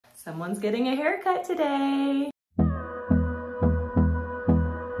Someone's getting a haircut today.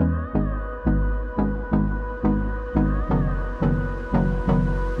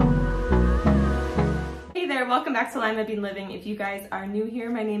 Hey there, welcome back to Limabean Living. If you guys are new here,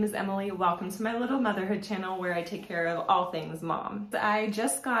 my name is Emily. Welcome to my little motherhood channel where I take care of all things mom. I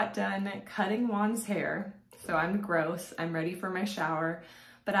just got done cutting Juan's hair, so I'm gross. I'm ready for my shower,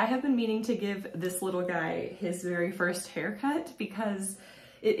 but I have been meaning to give this little guy his very first haircut because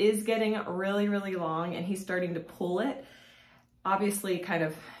it is getting really, really long and he's starting to pull it. Obviously kind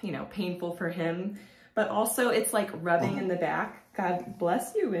of, you know, painful for him, but also it's like rubbing in the back. God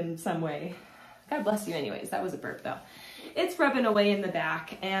bless you in some way. God bless you anyways. That was a burp though. It's rubbing away in the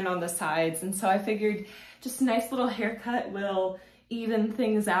back and on the sides. And so I figured just a nice little haircut will even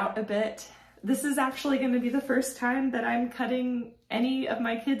things out a bit. This is actually going to be the first time that I'm cutting any of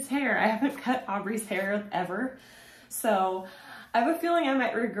my kids' hair. I haven't cut Aubrey's hair ever. So I have a feeling I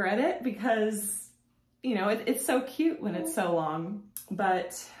might regret it because, you know, it's so cute when it's so long,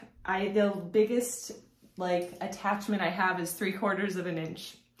 but the biggest like attachment I have is 3/4 of an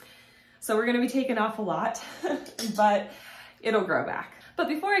inch. So we're gonna be taking off a lot, but it'll grow back. But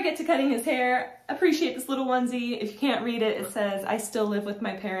before I get to cutting his hair, appreciate this little onesie. If you can't read it, it says, "I still live with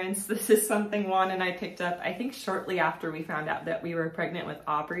my parents." This is something Juan and I picked up, I think shortly after we found out that we were pregnant with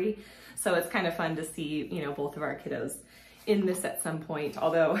Aubrey. So it's kind of fun to see, you know, both of our kiddos in this at some point,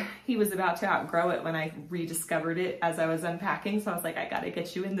 although he was about to outgrow it when I rediscovered it as I was unpacking. So I was like, I gotta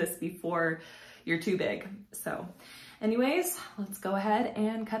get you in this before you're too big. So anyways, let's go ahead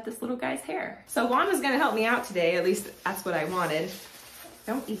and cut this little guy's hair. So Juan was gonna help me out today, at least that's what I wanted.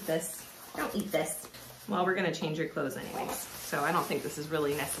 Don't eat this, don't eat this. Well, we're gonna change your clothes anyways, so I don't think this is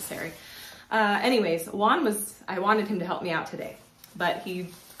really necessary. Anyways, I wanted him to help me out today, but he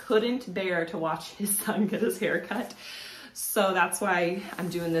couldn't bear to watch his son get his hair cut. So that's why I'm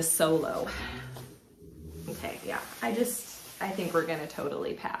doing this solo. Okay, yeah, I think we're gonna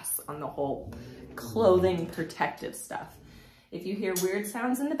totally pass on the whole clothing protective stuff. If you hear weird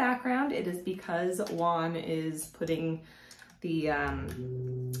sounds in the background, it is because Juan is putting the,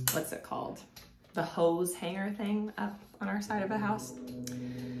 what's it called? The hose hanger thing up on our side of the house.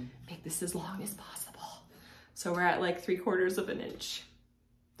 Make this as long as possible. So we're at like 3/4 of an inch.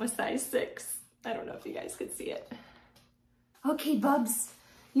 A size 6. I don't know if you guys could see it. Okay, Bubs,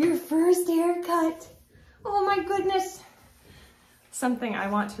 your first haircut. Oh my goodness. Something I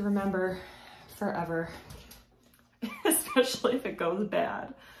want to remember forever, especially if it goes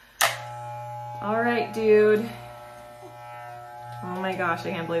bad. All right, dude. Oh my gosh, I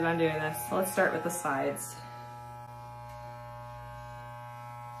can't believe I'm doing this. Let's start with the sides.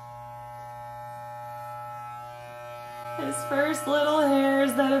 His first little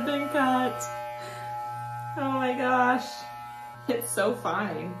hairs that have been cut. Oh my gosh. It's so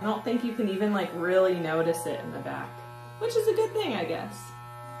fine. I don't think you can even like really notice it in the back, which is a good thing, I guess.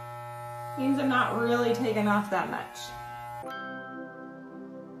 Means I'm not really taking off that much.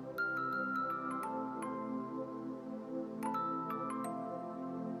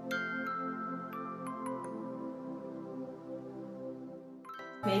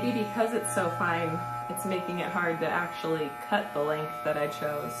 Maybe because it's so fine, it's making it hard to actually cut the length that I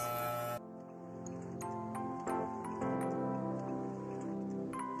chose.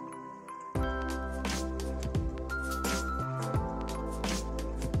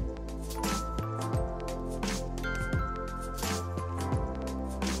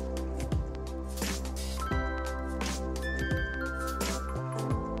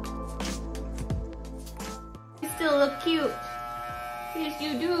 You still look cute. Yes,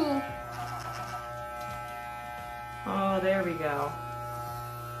 you do. Oh, there we go.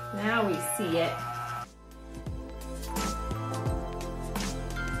 Now we see it.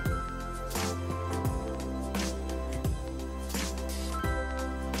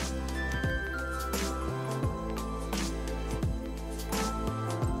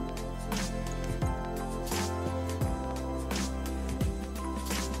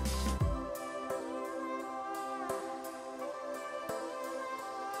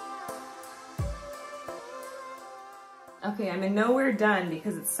 Okay, I'm in nowhere done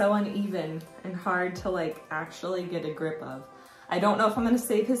because it's so uneven and hard to like actually get a grip of. I don't know if I'm gonna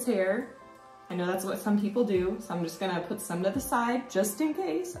save his hair. I know that's what some people do, so I'm just gonna put some to the side just in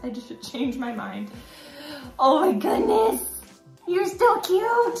case I just should change my mind. Oh my goodness, you're still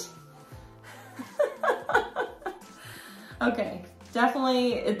cute. Okay,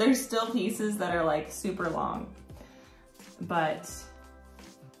 definitely, there's still pieces that are like super long, but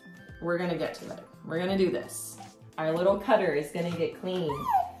we're gonna get to it. We're gonna do this. Our little cutter is gonna get clean.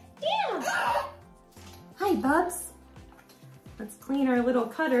 Yeah. Hi, Bubs. let's clean our little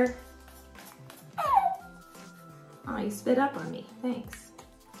cutter. Oh, you spit up on me, thanks.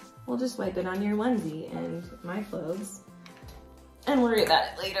 We'll just wipe it on your onesie and my clothes and worry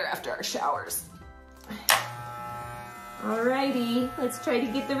about it later after our showers. Alrighty, let's try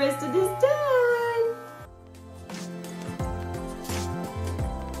to get the rest of this done.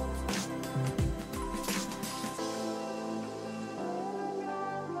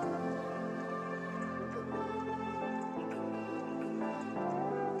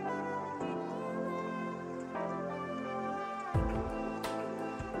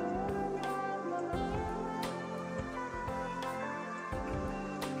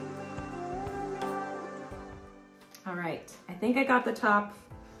 All right, I think I got the top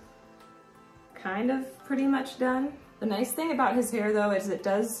kind of pretty much done. The nice thing about his hair though is it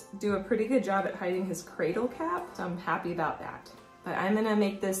does do a pretty good job at hiding his cradle cap, so I'm happy about that. But I'm gonna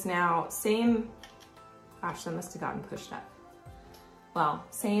make this now same, gosh, that must have gotten pushed up. Well,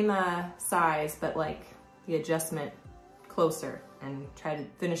 same size, but like the adjustment closer and try to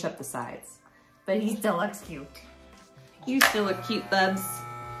finish up the sides. But he still looks cute. You still look cute, bubs.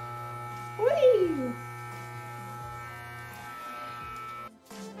 Whee!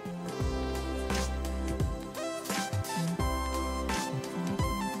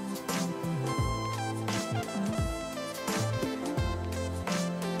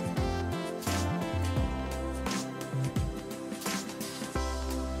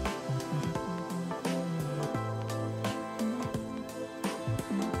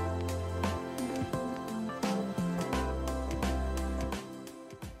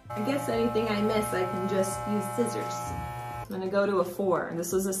 I guess anything I miss, I can just use scissors. I'm gonna go to a 4.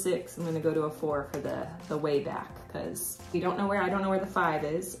 This was a 6. I'm gonna go to a 4 for the way back because I don't know where the 5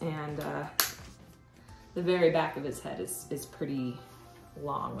 is, and the very back of his head is pretty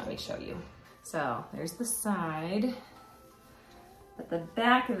long. Let me show you. So there's the side, but the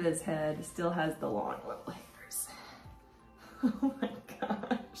back of his head still has the long little hairs. Oh my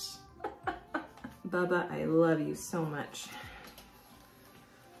gosh. Bubba, I love you so much.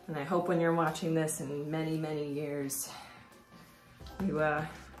 And I hope when you're watching this in many, many years, you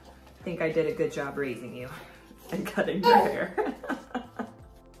think I did a good job raising you and cutting your hair.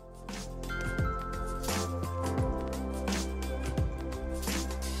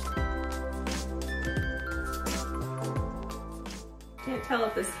 Can't tell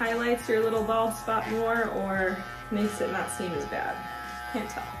if this highlights your little bald spot more or makes it not seem as bad. Can't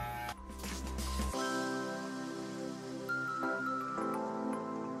tell.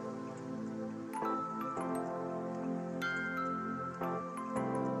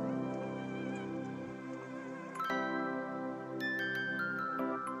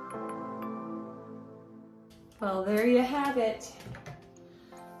 Well, there you have it.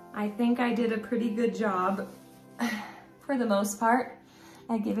 I think I did a pretty good job, for the most part,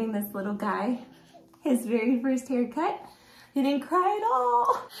 at giving this little guy his very first haircut. He didn't cry at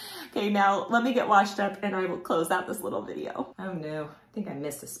all. Okay, now let me get washed up and I will close out this little video. Oh no, I think I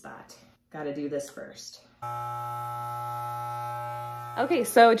missed a spot. Gotta do this first. Okay,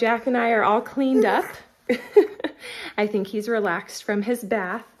 so Jack and I are all cleaned up. I think he's relaxed from his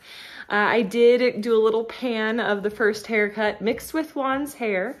bath. I did do a little pan of the first haircut mixed with Juan's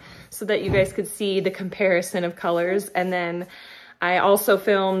hair so that you guys could see the comparison of colors. And then I also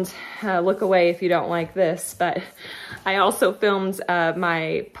filmed, look away if you don't like this, but I also filmed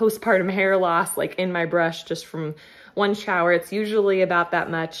my postpartum hair loss like in my brush just from one shower. It's usually about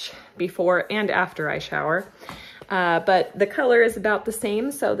that much before and after I shower. But the color is about the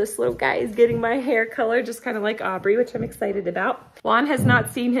same. So this little guy is getting my hair color just kind of like Aubrey, which I'm excited about. Juan has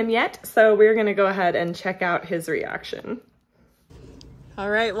not seen him yet, so we're gonna go ahead and check out his reaction. All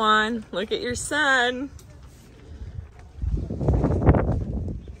right, Juan, look at your son.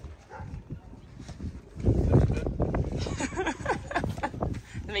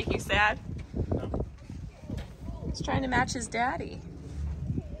 Make you sad? No. He's trying to match his daddy.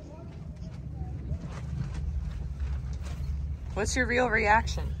 What's your real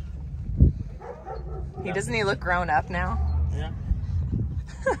reaction? Doesn't he look grown up now? Yeah.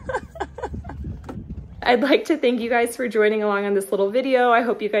 I'd like to thank you guys for joining along on this little video. I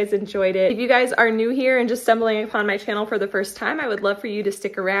hope you guys enjoyed it. If you guys are new here and just stumbling upon my channel for the first time, I would love for you to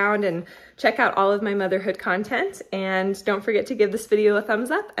stick around and check out all of my motherhood content. And don't forget to give this video a thumbs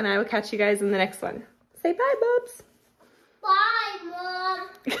up, and I will catch you guys in the next one. Say bye, Bubs. Bye, Mom.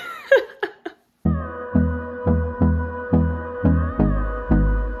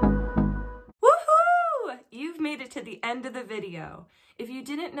 You've made it to the end of the video. If you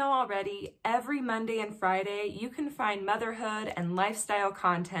didn't know already, every Monday and Friday, you can find motherhood and lifestyle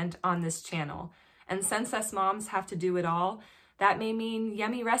content on this channel. And since us moms have to do it all, That may mean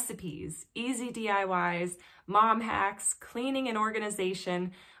yummy recipes, easy DIYs, mom hacks, cleaning and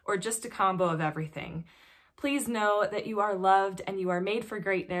organization, or just a combo of everything. Please know that you are loved and you are made for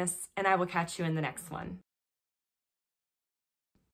greatness, and I will catch you in the next one.